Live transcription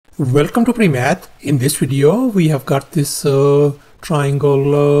Welcome to PreMath. In this video we have got this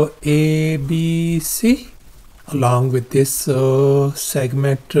triangle ABC along with this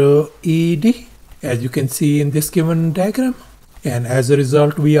segment ED, as you can see in this given diagram, and as a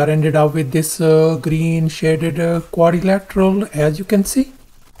result we are ended up with this green shaded quadrilateral, as you can see.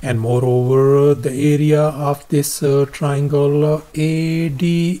 And moreover, the area of this triangle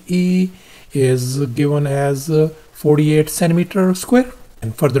ADE is given as 48 centimeter square.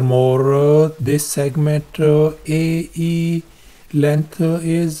 And furthermore, this segment AE length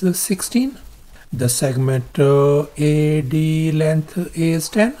is 16. The segment AD length is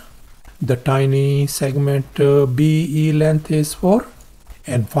 10. The tiny segment BE length is 4.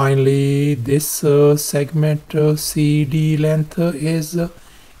 And finally, this segment CD length is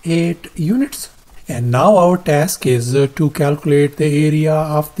 8 units. And now our task is to calculate the area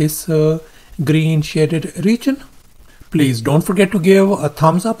of this green shaded region. Please don't forget to give a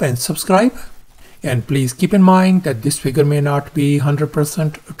thumbs up and subscribe. And please keep in mind that this figure may not be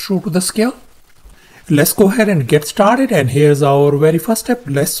 100% true to the scale. Let's go ahead and get started. And here's our very first step.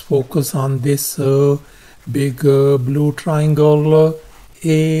 Let's focus on this big blue triangle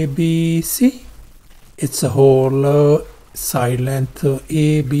ABC. Its whole side length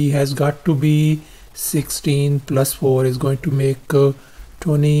AB has got to be 16 plus 4 is going to make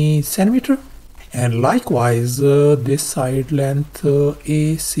 20 centimeter. And likewise, this side length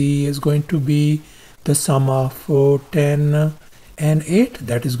AC is going to be the sum of 10 and 8.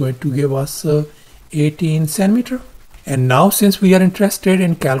 That is going to give us 18 centimeter. And now, since we are interested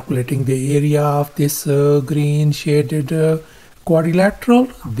in calculating the area of this green shaded quadrilateral,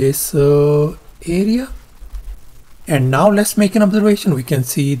 this area. And now let's make an observation. We can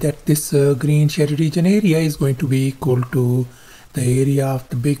see that this green shaded region area is going to be equal to the area of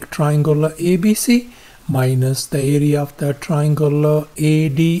the big triangle ABC minus the area of the triangle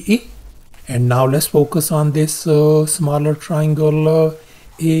ADE. And now let's focus on this smaller triangle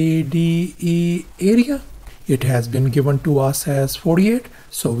ADE area. It has been given to us as 48.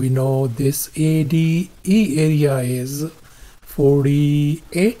 So we know this ADE area is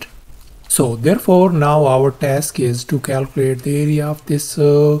 48. So therefore now our task is to calculate the area of this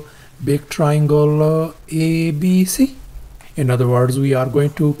big triangle ABC. In other words, we are going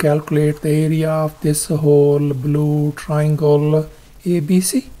to calculate the area of this whole blue triangle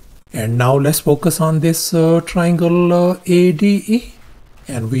ABC. And now let's focus on this triangle ADE.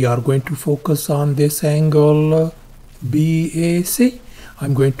 And we are going to focus on this angle BAC.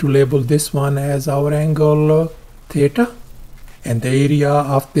 I'm going to label this one as our angle theta. And the area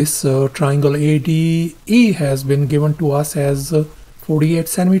of this triangle ADE has been given to us as 48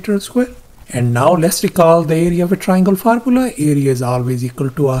 centimeters square. And now let's recall the area of a triangle formula. Area is always equal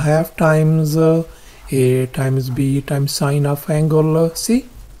to a half times A times B times sine of angle C.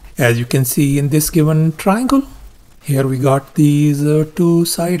 As you can see in this given triangle, here we got these two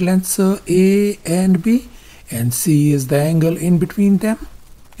side lengths A and B, and C is the angle in between them.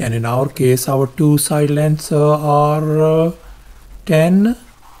 And in our case, our two side lengths are 10,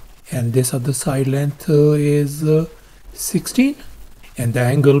 and this other side length is 16. And the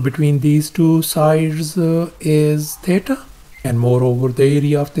angle between these two sides is theta. And moreover, the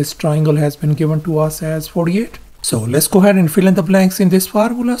area of this triangle has been given to us as 48. So let's go ahead and fill in the blanks in this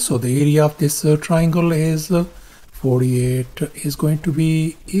formula. So the area of this triangle is 48 is going to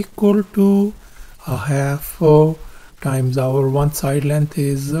be equal to a half times our one side length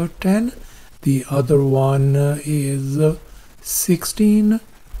is 10. The other one is 16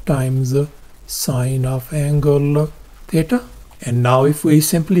 times sine of angle theta. And now if we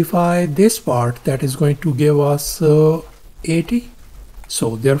simplify this part, that is going to give us 80.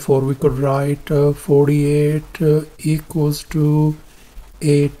 So therefore we could write 48 equals to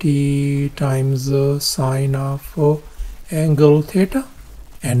 80 times sine of angle theta.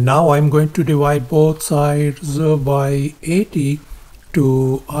 And now I'm going to divide both sides by 80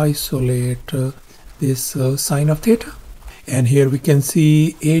 to isolate this sine of theta. And here we can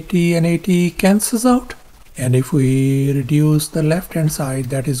see 80 and 80 cancels out. And if we reduce the left hand side,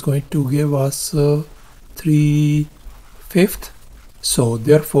 that is going to give us 3/5. So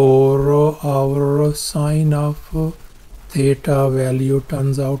therefore our sine of theta value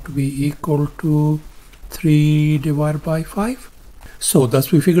turns out to be equal to 3 divided by 5. So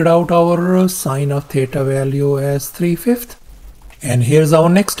thus we figured out our sine of theta value as 3/5. And here's our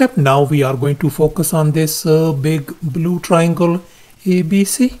next step. Now we are going to focus on this big blue triangle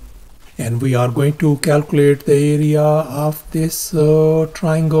ABC. And we are going to calculate the area of this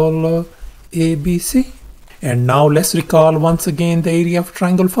triangle ABC. And now let's recall once again the area of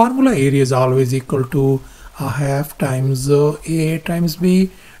triangle formula. Area is always equal to a half times A times B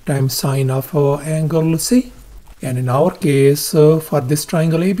times sine of angle C. And in our case, for this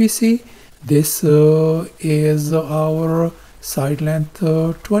triangle ABC, this is our side length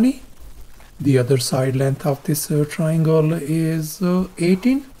 20. The other side length of this triangle is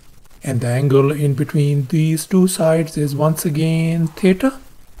 18. And the angle in between these two sides is once again theta.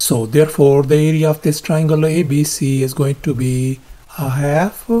 So therefore the area of this triangle ABC is going to be a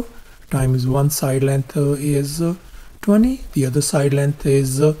half times one side length is 20, the other side length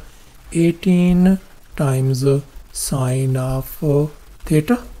is 18 times sine of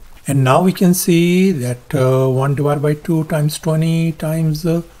theta. And now we can see that 1 divided by 2 times 20 times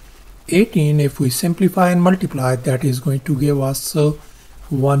 18, if we simplify and multiply, that is going to give us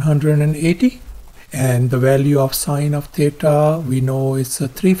 180. And the value of sine of theta we know is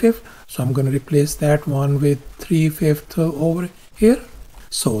 3/5. So I'm going to replace that one with 3/5 over here.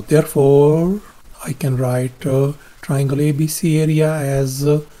 So therefore I can write triangle ABC area as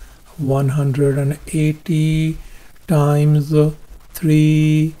 180 times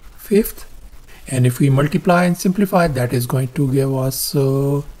 3/5. And if we multiply and simplify, that is going to give us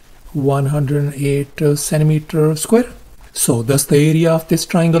 108 centimeter square. So thus the area of this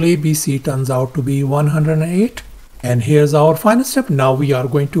triangle ABC turns out to be 108. And here's our final step. Now we are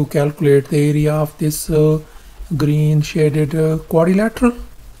going to calculate the area of this green shaded quadrilateral.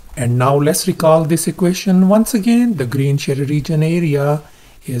 And now let's recall this equation once again. The green shaded region area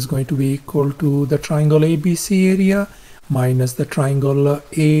is going to be equal to the triangle ABC area minus the triangle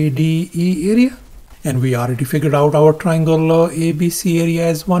ADE area. And we already figured out our triangle ABC area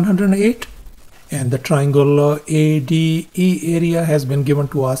is 108. And the triangle ADE area has been given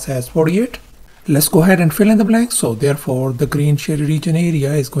to us as 48. Let's go ahead and fill in the blanks. So therefore the green shaded region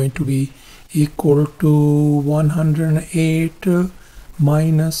area is going to be equal to 108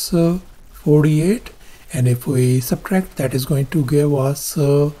 minus 48. And if we subtract, that is going to give us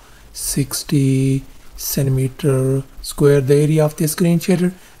 60 centimeter square, the area of this green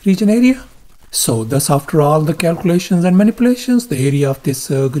shaded region area. So thus after all the calculations and manipulations, the area of this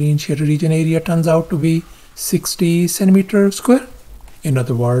green shaded region area turns out to be 60 centimeter square. In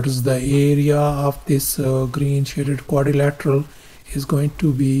other words, the area of this green shaded quadrilateral is going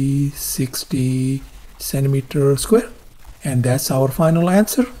to be 60 centimeter square. And that's our final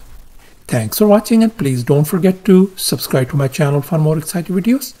answer. Thanks for watching, and please don't forget to subscribe to my channel for more exciting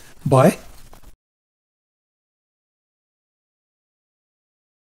videos. Bye.